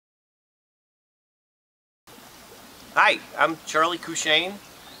Hi, I'm Charlie Cushane.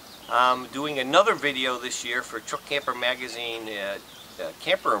 I'm doing another video this year for Truck Camper Magazine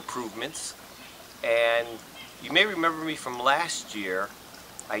camper improvements. And you may remember me from last year.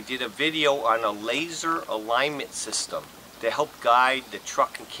 I did a video on a laser alignment system to help guide the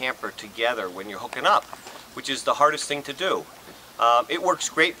truck and camper together when you're hooking up, which is the hardest thing to do. It works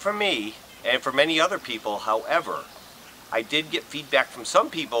great for me and for many other people. However, I did get feedback from some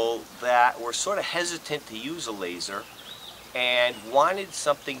people that were sort of hesitant to use a laser and wanted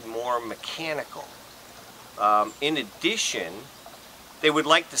something more mechanical. In addition, they would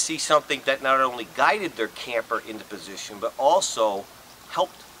like to see something that not only guided their camper into position, but also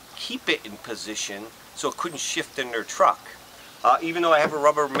helped keep it in position so it couldn't shift in their truck. Even though I have a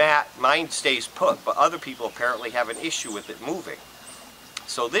rubber mat, mine stays put, but other people apparently have an issue with it moving.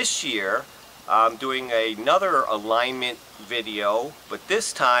 So this year, I'm doing another alignment video, but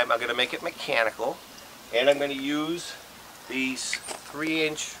this time I'm going to make it mechanical, and I'm going to use these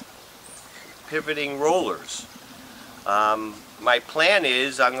 3-inch pivoting rollers. My plan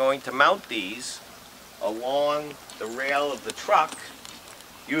is I'm going to mount these along the rail of the truck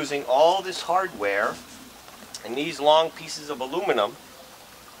using all this hardware and these long pieces of aluminum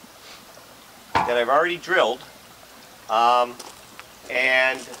that I've already drilled.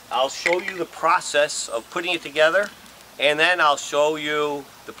 And I'll show you the process of putting it together, and then I'll show you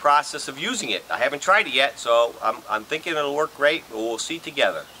the process of using it. I haven't tried it yet, so I'm thinking it'll work great, but we'll see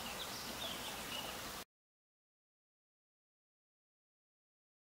together.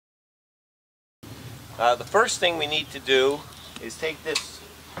 The first thing we need to do is take this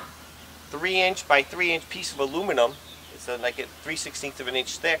 3-inch by 3-inch piece of aluminum. It's like a 3/16 of an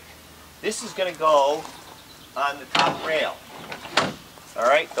inch thick. This is going to go on the top rail.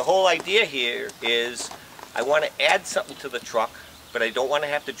 Alright, the whole idea here is I want to add something to the truck, but I don't want to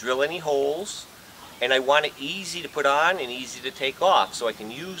have to drill any holes, and I want it easy to put on and easy to take off so I can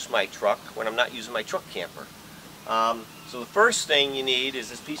use my truck when I'm not using my truck camper. So the first thing you need is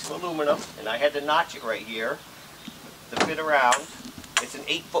this piece of aluminum, and I had to notch it right here to fit around. It's an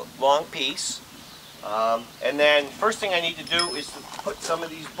 8-foot long piece. And then first thing I need to do is to put some of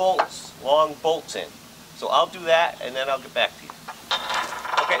these bolts, long bolts in. So I'll do that and then I'll get back to you.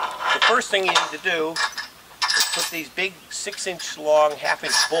 Okay, the first thing you need to do is put these big 6-inch long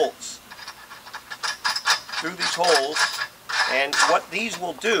 1/2-inch bolts through these holes, and what these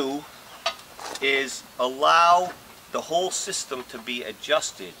will do is allow the whole system to be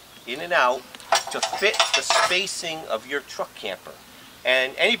adjusted in and out to fit the spacing of your truck camper.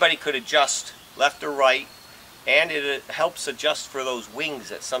 And anybody could adjust left or right, and it helps adjust for those wings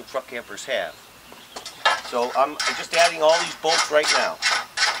that some truck campers have. So I'm just adding all these bolts right now.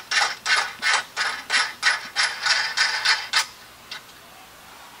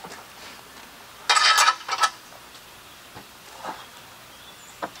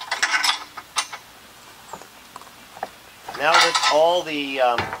 Now that all the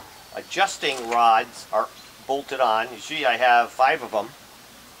adjusting rods are bolted on, usually I have 5 of them,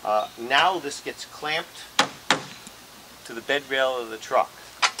 now this gets clamped to the bed rail of the truck.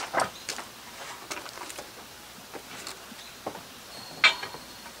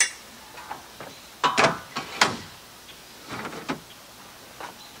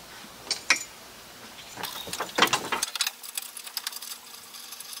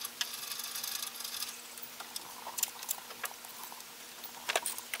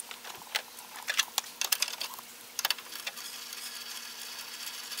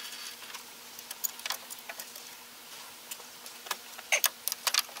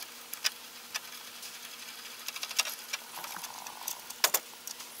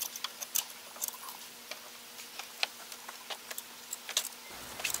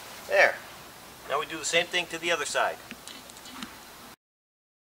 There. Now we do the same thing to the other side.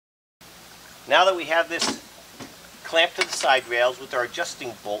 Now that we have this clamped to the side rails with our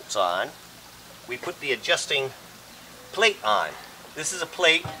adjusting bolts on, we put the adjusting plate on. This is a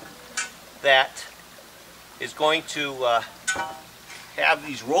plate that is going to have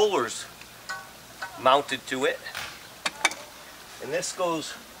these rollers mounted to it. And this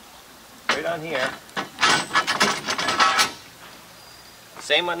goes right on here.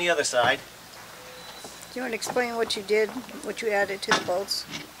 Same on the other side. Do you want to explain what you did, what you added to the bolts?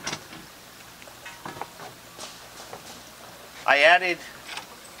 I added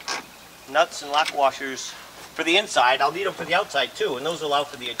nuts and lock washers for the inside. I'll need them for the outside too, and those allow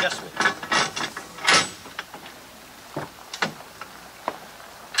for the adjustment.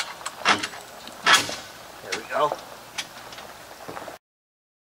 There we go.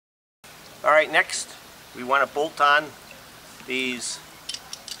 Alright, next we want to bolt on these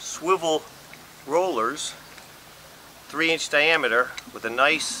swivel rollers 3-inch diameter with a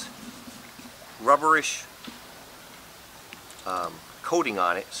nice rubberish coating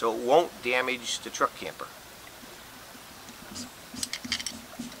on it so it won't damage the truck camper.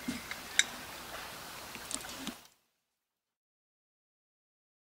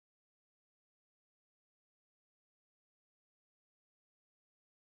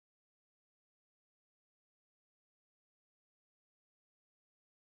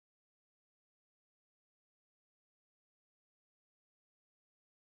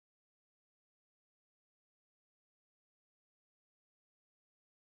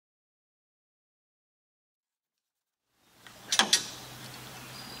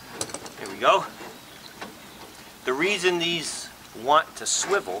 There we go. The reason these want to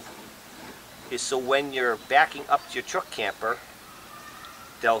swivel is so when you're backing up to your truck camper,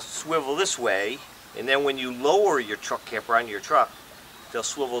 they'll swivel this way, and then when you lower your truck camper onto your truck, they'll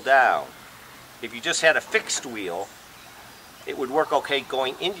swivel down. If you just had a fixed wheel, it would work okay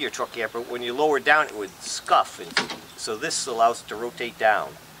going into your truck camper. When you lower it down, it would scuff, and so this allows it to rotate down.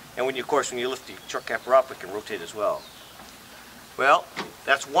 And when you, of course, when you lift the truck camper up, it can rotate as well. Well,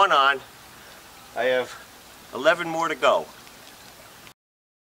 that's one on. I have 11 more to go.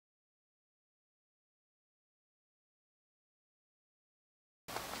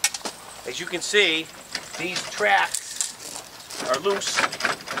 As you can see, these tracks are loose.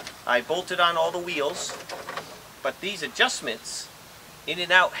 I bolted on all the wheels, but these adjustments in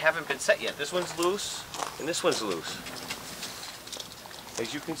and out haven't been set yet. This one's loose and this one's loose.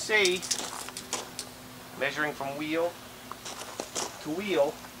 As you can see, measuring from wheel to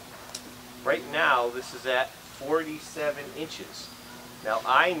wheel, right now this is at 47 inches. Now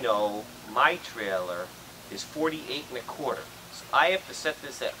I know my trailer is 48 1/4. So I have to set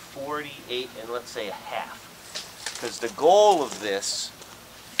this at 48 and let's say a half. Because the goal of this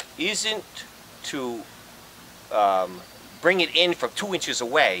isn't to bring it in from 2 inches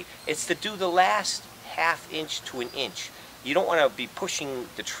away. It's to do the last ½ inch to 1 inch. You don't want to be pushing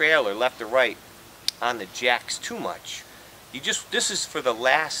the trailer left or right on the jacks too much. This is for the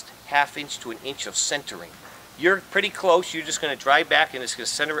last ½ inch to 1 inch of centering. You're pretty close. You're just going to drive back and it's going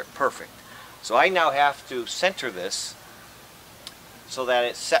to center it perfect. So I now have to center this so that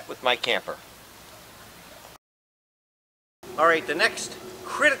it's set with my camper. Alright, the next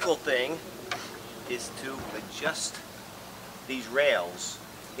critical thing is to adjust these rails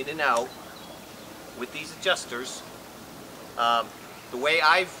in and out with these adjusters. The way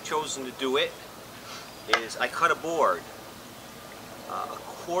I've chosen to do it is I cut a board a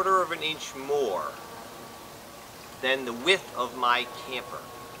 1/4 inch more than the width of my camper.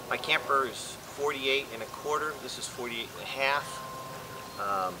 My camper is 48 1/4. This is 48 1/2.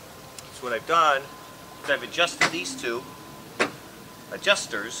 So what I've done is I've adjusted these two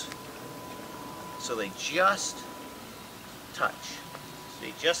adjusters so they just touch. So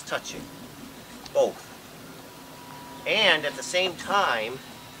they just touch it, both. And at the same time,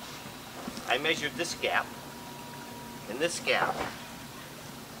 I measured this gap and this gap,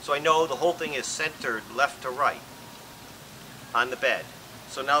 so I know the whole thing is centered left to right on the bed.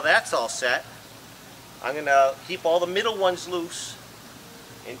 So now that's all set. I'm going to keep all the middle ones loose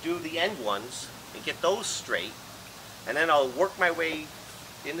and do the end ones and get those straight, and then I'll work my way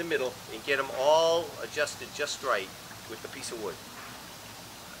in the middle and get them all adjusted just right with the piece of wood.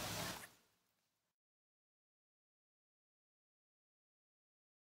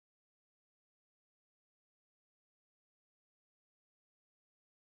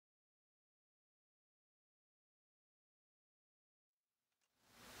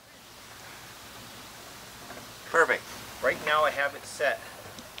 Perfect. Right now I have it set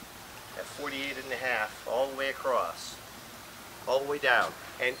at 48 1/2 all the way across, all the way down.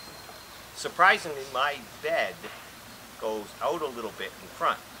 And surprisingly, my bed goes out a little bit in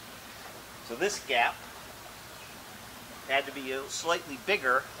front. So this gap had to be slightly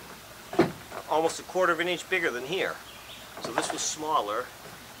bigger, almost a 1/4 inch bigger than here. So this was smaller,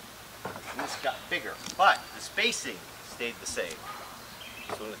 and this got bigger. But the spacing stayed the same.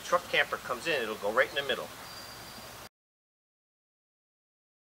 So when the truck camper comes in, it'll go right in the middle.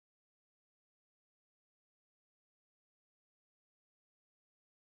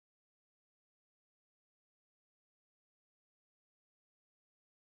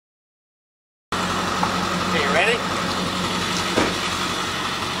 Okay, you ready?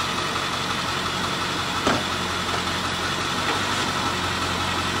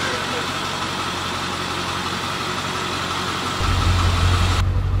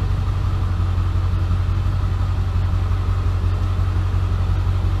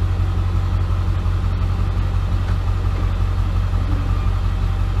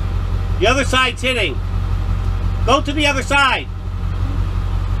 The other side's hitting. Go to the other side.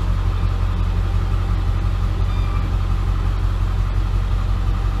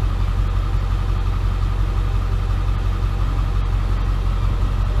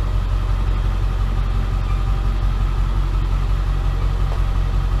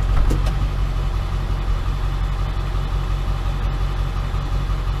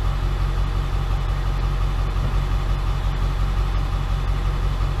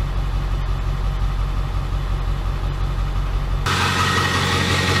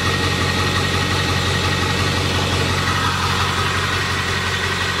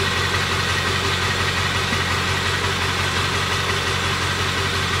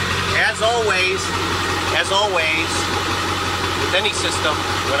 As always, with any system,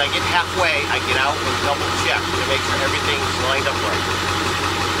 when I get halfway, I get out and double check to make sure everything's lined up right.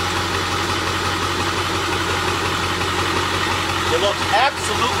 It looks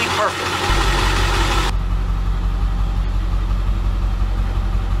absolutely perfect.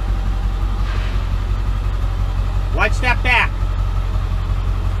 Watch that back.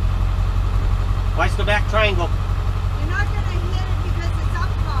 Watch the back triangle. You're not going to hit it because it's up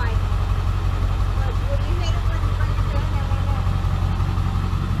high. But will you hit it when you bring it down? I don't know.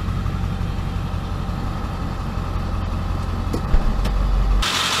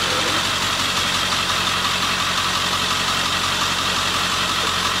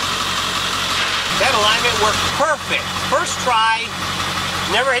 That alignment worked perfect. First try,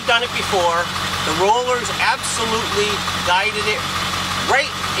 never had done it before. The rollers absolutely guided it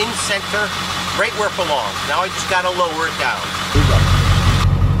right in center, right where it belongs. Now I just got to lower it down.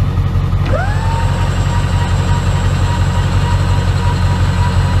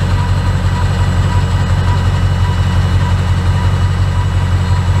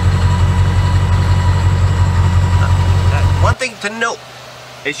 One thing to note,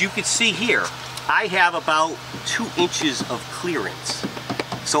 as you can see here, I have about 2 inches of clearance.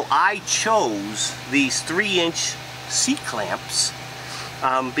 So I chose these 3-inch C-clamps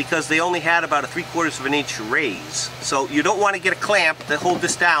because they only had about a 3/4 of an inch raise. So you don't want to get a clamp that hold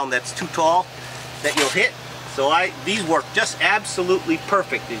this down that's too tall that you'll hit. So these work just absolutely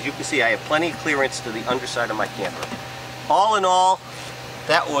perfect. As you can see, I have plenty of clearance to the underside of my camper. All in all,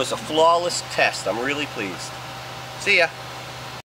 that was a flawless test. I'm really pleased. See ya.